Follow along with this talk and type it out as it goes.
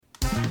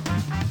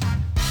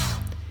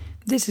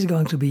This is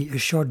going to be a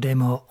short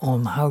demo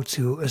on how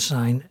to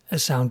assign a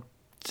sound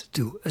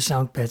to a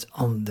sound pad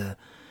on the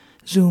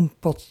Zoom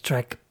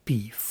PodTrak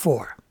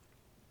P4.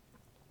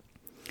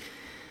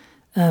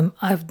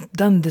 I've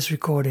done this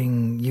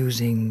recording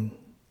using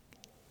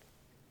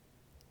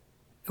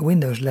a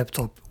Windows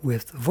laptop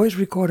with voice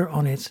recorder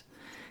on it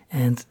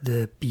and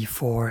the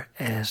P4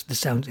 as the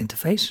sound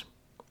interface.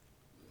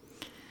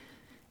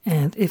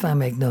 And if I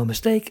make no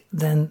mistake,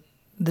 then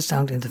the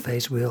sound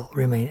interface will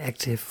remain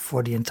active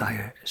for the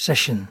entire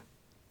session.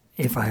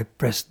 If I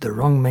press the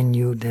wrong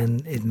menu,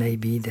 then it may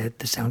be that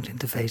the sound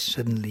interface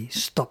suddenly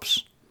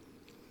stops.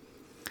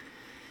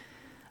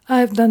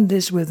 I've done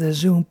this with a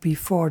Zoom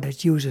P4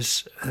 that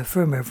uses a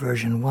firmware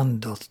version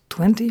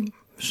 1.20,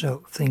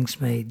 so things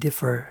may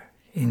differ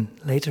in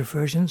later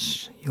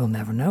versions, you'll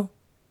never know.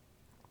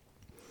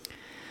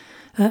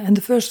 And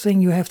the first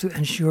thing you have to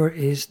ensure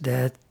is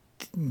that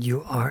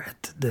you are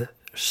at the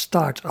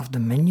start of the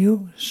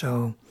menu,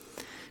 so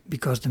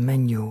because the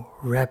menu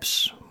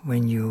wraps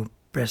when you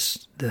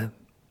press the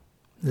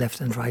left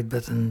and right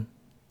button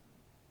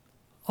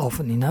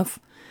often enough,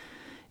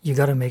 you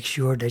gotta make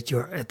sure that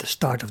you're at the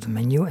start of the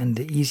menu, and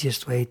the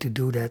easiest way to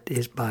do that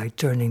is by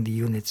turning the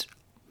units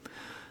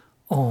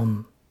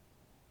on.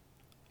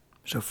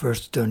 So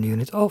first turn the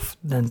unit off,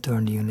 then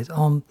turn the unit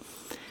on,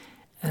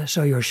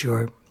 so you're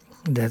sure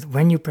that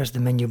when you press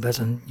the menu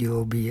button, you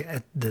will be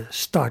at the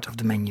start of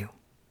the menu.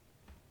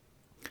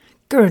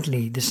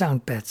 Currently, the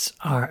sound pads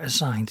are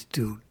assigned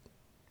to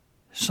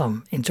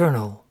some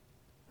internal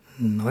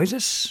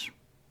noises.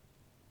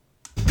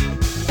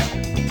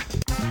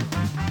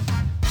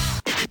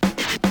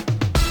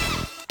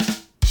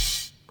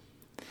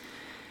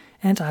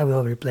 And I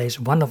will replace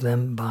one of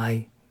them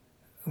by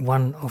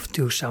one of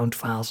two sound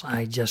files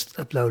I just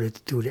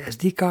uploaded to the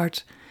SD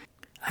card.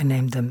 I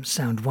named them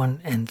Sound 1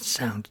 and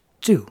Sound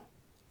 2.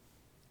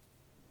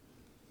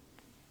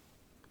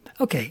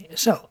 Okay,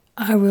 so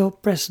I will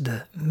press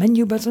the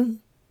menu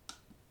button.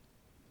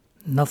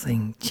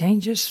 Nothing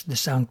changes, the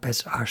sound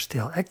pads are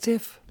still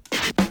active.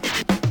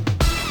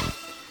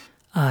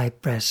 I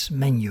press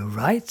menu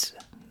right,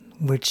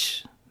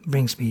 which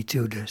brings me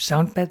to the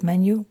sound pad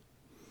menu.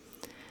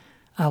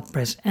 I'll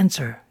press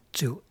enter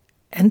to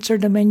enter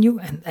the menu,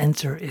 and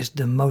enter is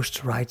the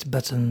most right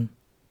button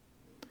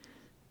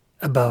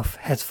above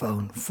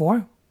headphone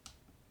 4.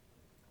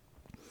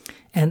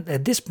 And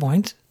at this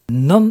point,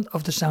 none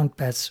of the sound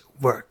pads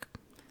work.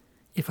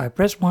 If I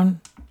press one,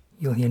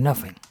 you'll hear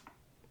nothing.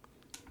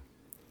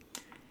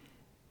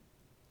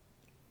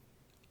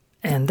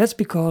 And that's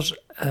because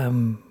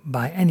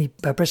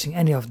by pressing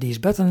any of these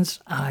buttons,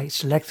 I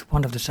select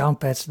one of the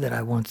sound pads that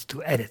I want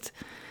to edit.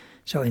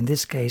 So in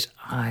this case,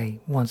 I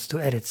want to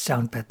edit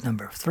sound pad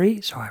number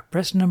 3, so I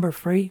press number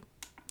 3,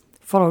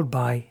 followed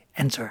by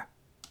enter.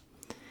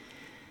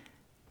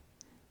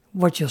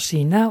 What you'll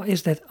see now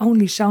is that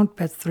only sound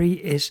pad 3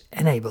 is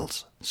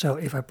enabled. So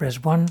if I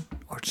press 1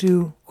 or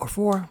 2 or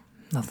 4,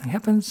 nothing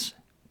happens.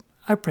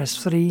 I press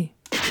 3,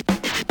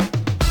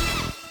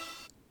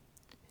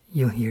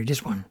 you'll hear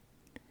this one.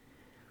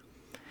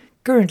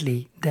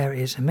 Currently there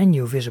is a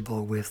menu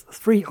visible with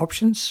 3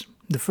 options.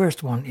 The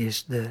first one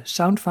is the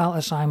sound file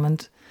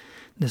assignment,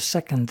 the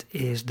second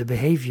is the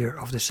behavior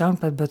of the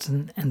soundpad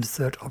button, and the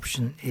third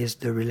option is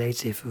the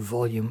relative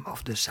volume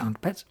of the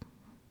soundpad.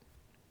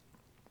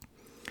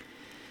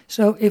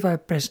 So if I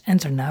press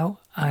enter now,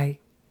 I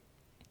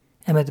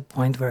am at the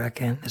point where I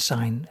can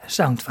assign a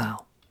sound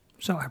file.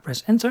 So I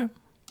press enter,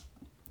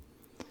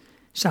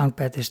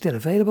 soundpad is still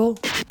available.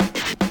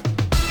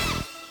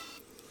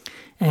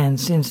 And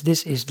since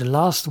this is the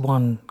last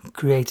one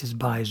created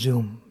by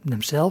Zoom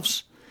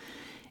themselves,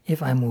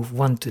 if I move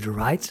one to the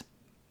right,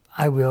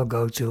 I will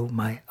go to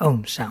my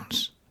own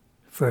sounds.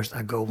 First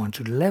I go one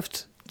to the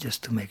left,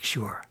 just to make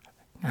sure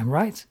I'm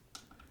right.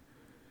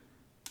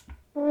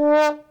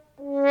 One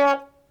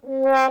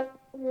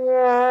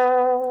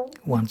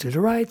to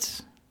the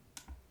right.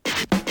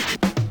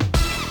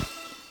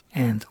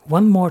 And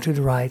one more to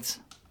the right.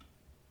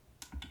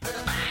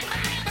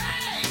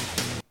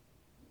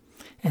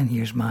 And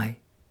here's my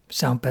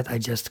soundpad I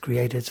just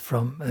created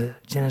from a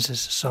Genesis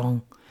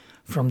song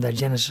from their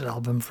Genesis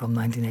album from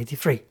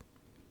 1983.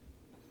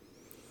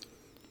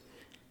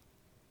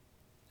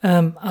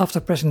 After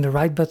pressing the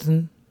right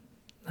button,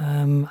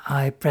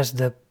 I press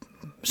the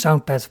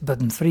soundpad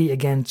button 3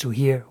 again to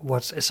hear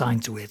what's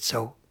assigned to it.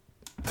 So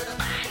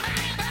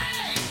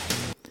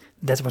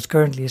that's what's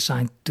currently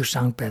assigned to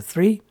soundpad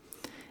 3.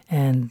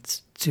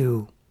 And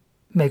to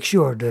make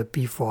sure the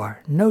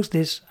P4 knows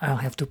this, I'll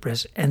have to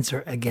press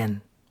enter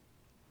again.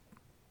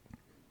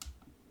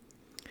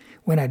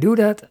 When I do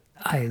that,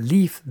 I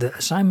leave the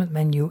assignment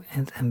menu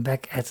and am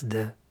back at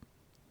the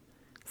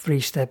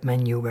 3-step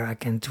menu where I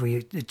can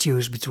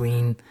choose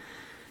between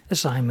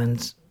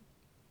assignment,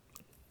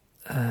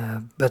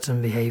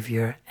 button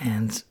behavior,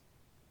 and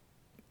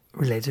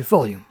relative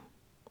volume.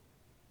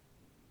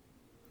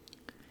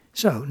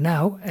 So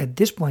now, at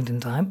this point in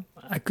time,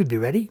 I could be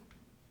ready,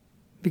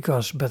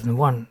 because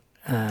button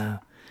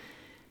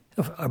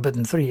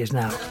 3 is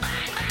now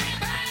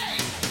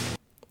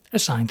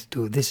assigned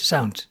to this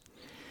sound.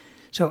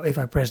 So if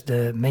I press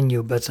the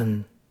menu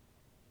button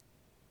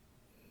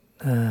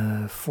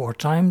 4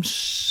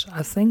 times,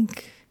 I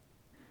think,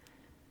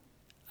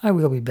 I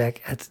will be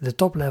back at the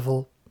top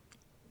level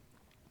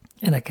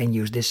and I can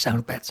use this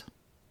sound pad.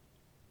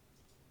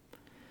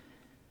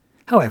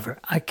 However,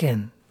 I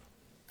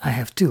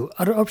have 2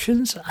 other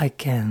options. I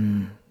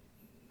can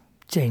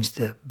change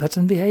the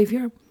button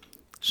behavior.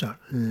 So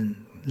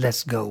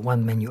let's go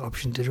 1 menu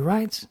option to the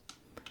right.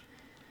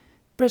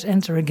 Press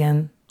enter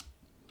again.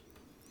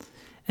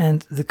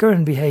 And the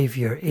current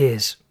behavior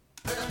is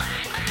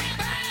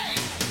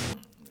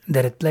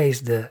that it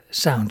plays the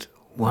sound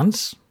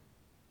once.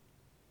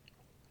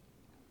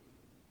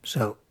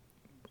 So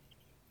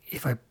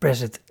if I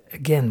press it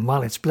again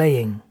while it's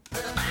playing,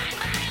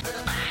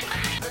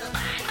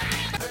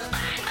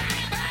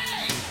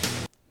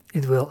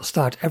 it will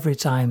start every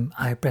time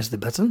I press the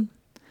button.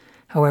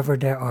 However,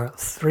 there are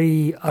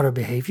 3 other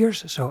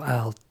behaviors, so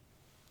I'll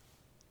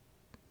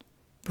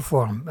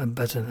perform a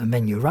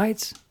menu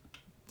right,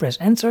 press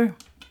enter,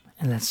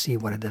 and let's see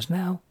what it does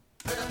now.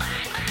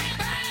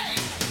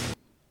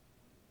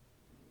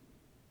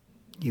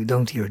 You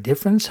don't hear a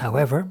difference.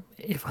 However,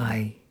 if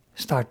I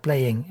start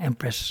playing and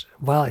press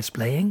while it's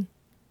playing,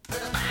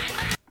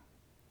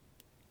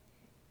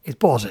 it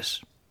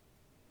pauses.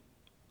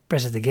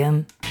 Press it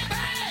again.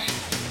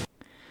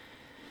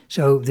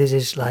 So this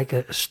is like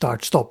a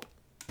start-stop.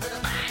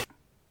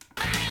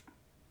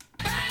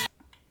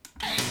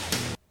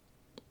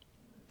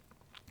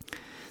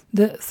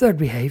 The third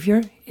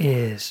behavior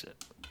is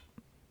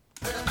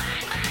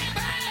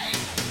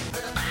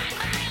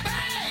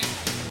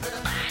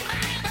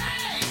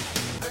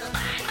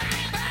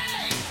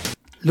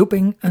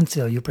looping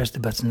until you press the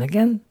button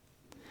again.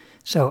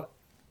 So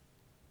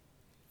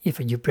if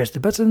you press the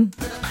button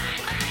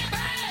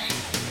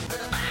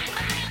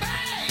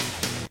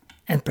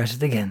and press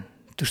it again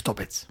to stop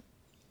it.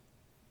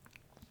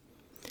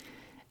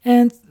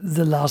 And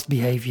the last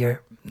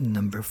behavior,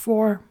 number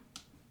 4,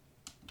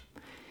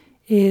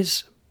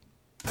 is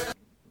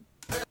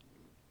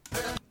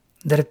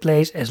that it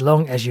plays as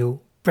long as you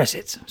press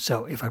it.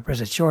 So if I press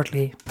it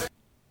shortly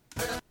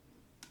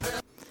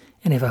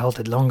and if I hold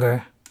it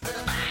longer,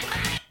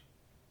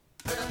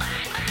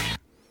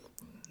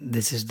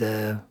 this is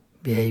the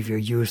behavior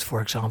used,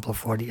 for example,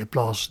 for the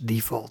applause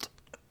default.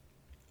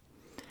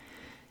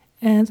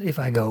 And if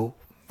I go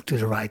to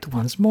the right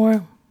once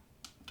more,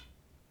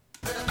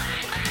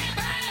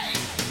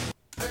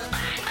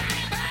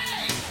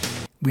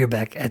 we're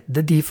back at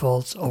the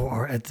default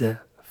or at the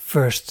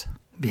first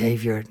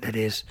behavior, that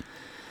is,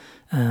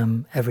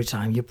 every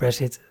time you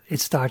press it, it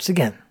starts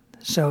again.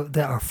 So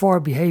there are 4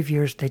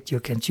 behaviors that you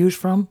can choose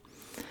from.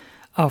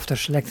 After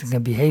selecting a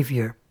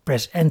behavior,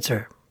 press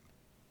enter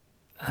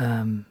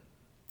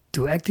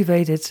to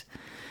activate it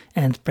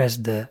and press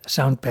the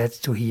sound pad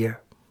to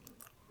hear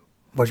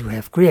what you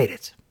have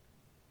created.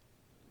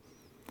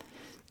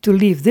 To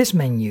leave this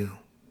menu,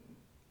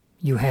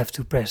 you have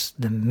to press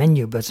the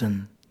menu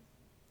button,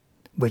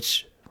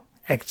 which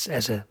acts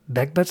as a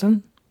back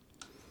button.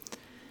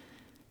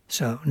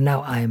 So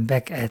now I am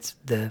back at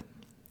the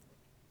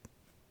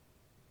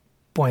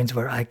point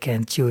where I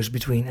can choose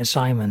between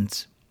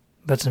assignment,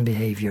 button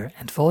behavior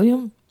and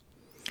volume.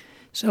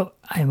 So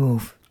I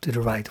move to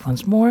the right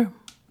once more,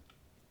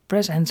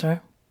 press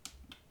enter,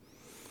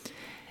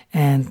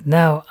 and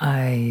now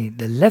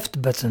the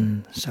left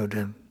button, so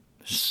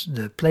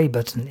the play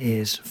button,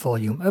 is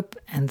volume up,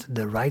 and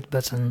the right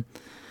button,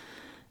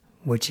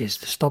 which is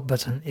the stop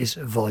button, is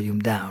volume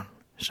down.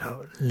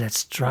 So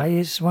let's try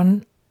this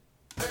one.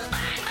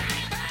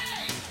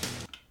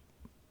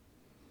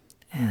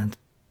 And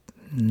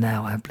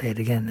now I play it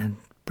again and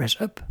press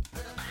up.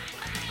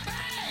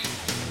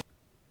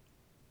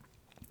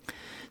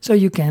 So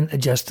you can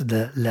adjust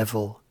the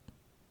level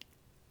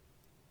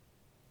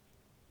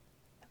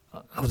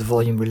of the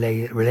volume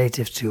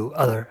relative to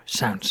other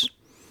sounds.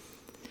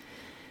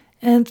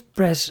 And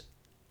press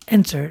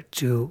enter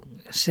to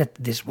set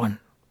this one.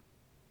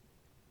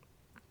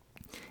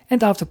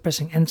 And after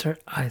pressing enter,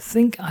 I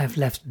think I've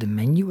left the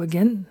menu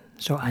again.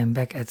 So I'm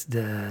back at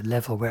the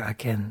level where I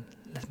can,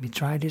 let me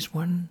try this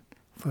one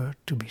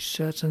to be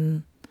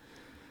certain.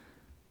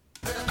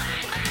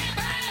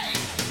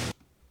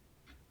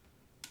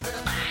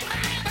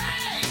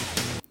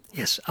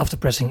 Yes, after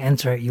pressing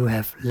enter, you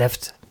have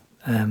left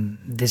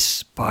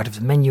this part of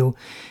the menu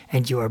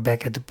and you are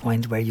back at the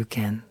point where you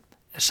can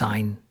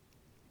assign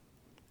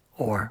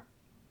or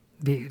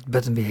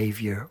button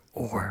behavior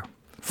or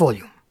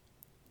volume.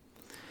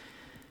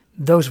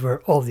 Those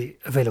were all the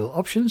available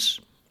options.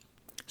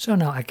 So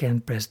now I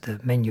can press the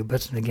menu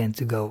button again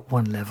to go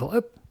 1 level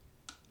up.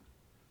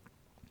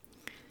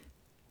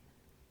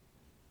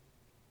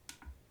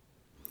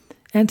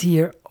 And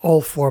here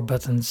all 4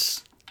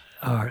 buttons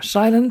are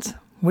silent,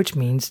 which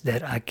means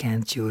that I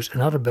can choose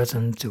another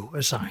button to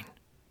assign.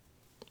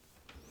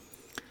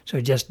 So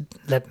just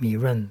let me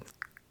run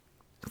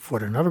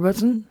for another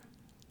button.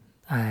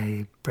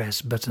 I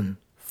press button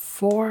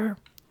 4,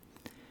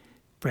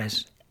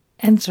 press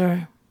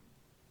enter,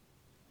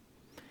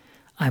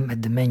 I'm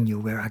at the menu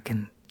where I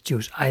can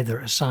choose either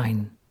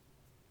assign,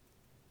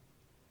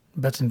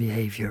 button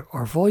behavior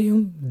or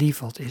volume.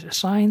 Default is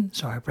assign,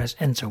 so I press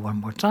enter one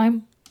more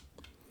time.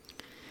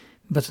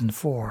 Button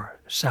 4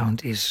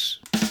 sound is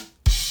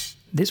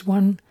this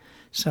one,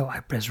 so I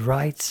press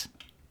right.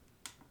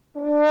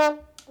 Right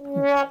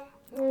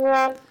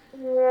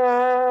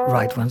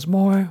once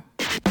more.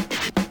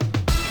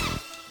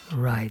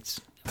 Right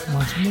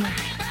once more.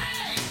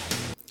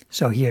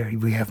 So here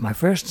we have my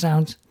first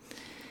sound,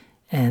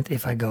 and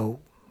if I go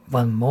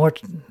one more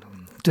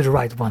to the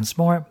right once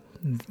more,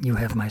 you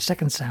have my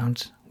second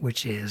sound,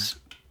 which is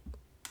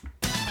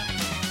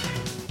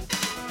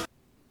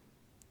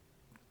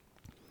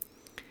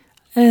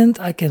and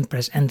I can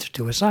press enter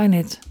to assign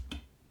it,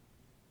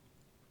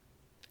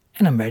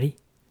 and I'm ready.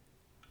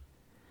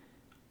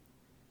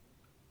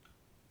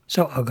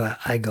 So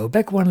I go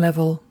back one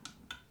level,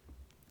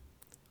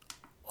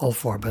 all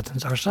 4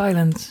 buttons are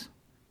silent.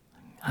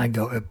 I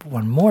go up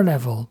one more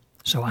level,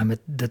 so I'm at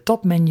the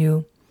top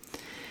menu,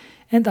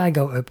 and I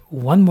go up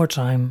one more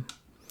time,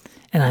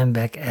 and I'm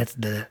back at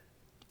the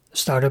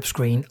startup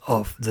screen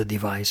of the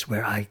device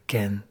where I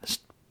can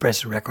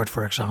press record,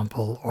 for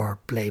example, or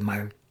play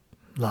my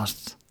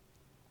last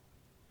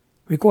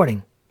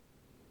recording.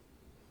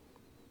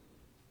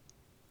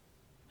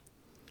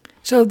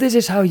 So this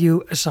is how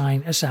you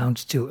assign a sound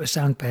to a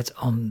sound pad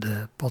on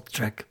the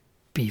PodTrak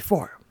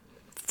P4.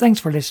 Thanks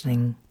for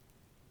listening.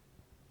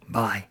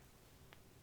 Bye.